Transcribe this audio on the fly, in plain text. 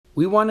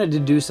We wanted to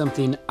do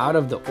something out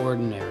of the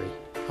ordinary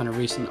on a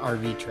recent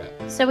RV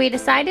trip. So we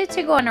decided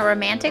to go on a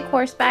romantic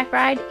horseback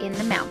ride in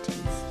the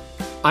mountains.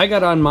 I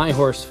got on my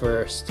horse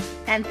first.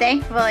 And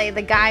thankfully,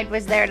 the guide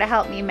was there to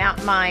help me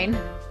mount mine.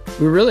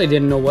 We really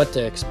didn't know what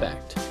to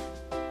expect.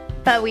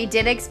 But we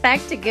did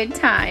expect a good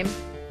time.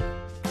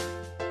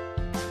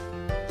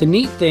 The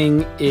neat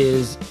thing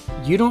is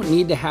you don't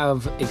need to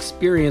have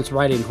experience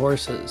riding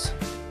horses.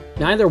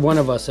 Neither one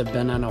of us have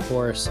been on a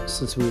horse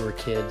since we were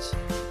kids.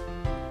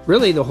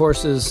 Really, the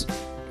horses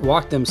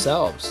walked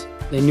themselves.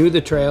 They knew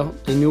the trail,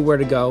 they knew where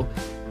to go,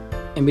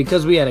 and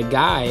because we had a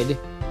guide,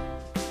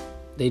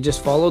 they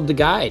just followed the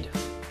guide.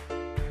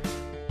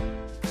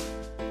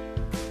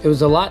 It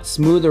was a lot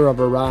smoother of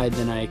a ride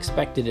than I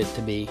expected it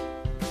to be.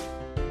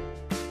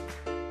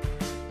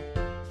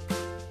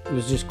 It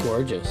was just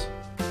gorgeous.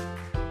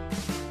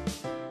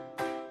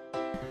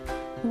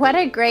 What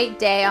a great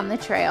day on the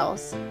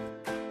trails.